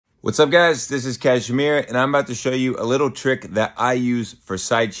What's up guys, this is KSHMR and I'm about to show you a little trick that I use for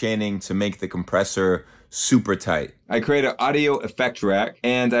sidechaining to make the compressor super tight. I create an audio effect rack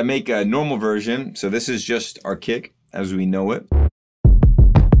and I make a normal version. So this is just our kick as we know it.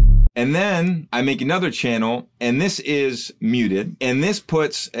 And then I make another channel and this is muted and this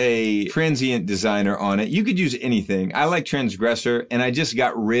puts a transient designer on it. You could use anything. I like transgressor and I just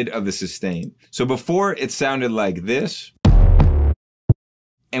got rid of the sustain. So before it sounded like this.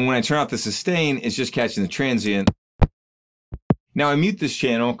 And when I turn off the sustain, it's just catching the transient. Now I mute this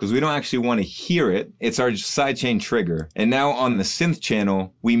channel because we don't actually want to hear it. It's our sidechain trigger. And now on the synth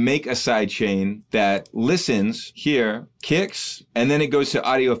channel, we make a sidechain that listens here, kicks, and then it goes to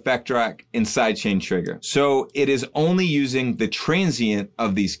audio effect rack and sidechain trigger. So it is only using the transient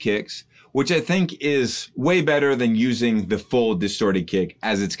of these kicks, which I think is way better than using the full distorted kick,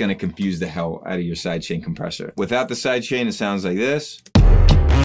 as it's going to confuse the hell out of your sidechain compressor. Without the sidechain, it sounds like this.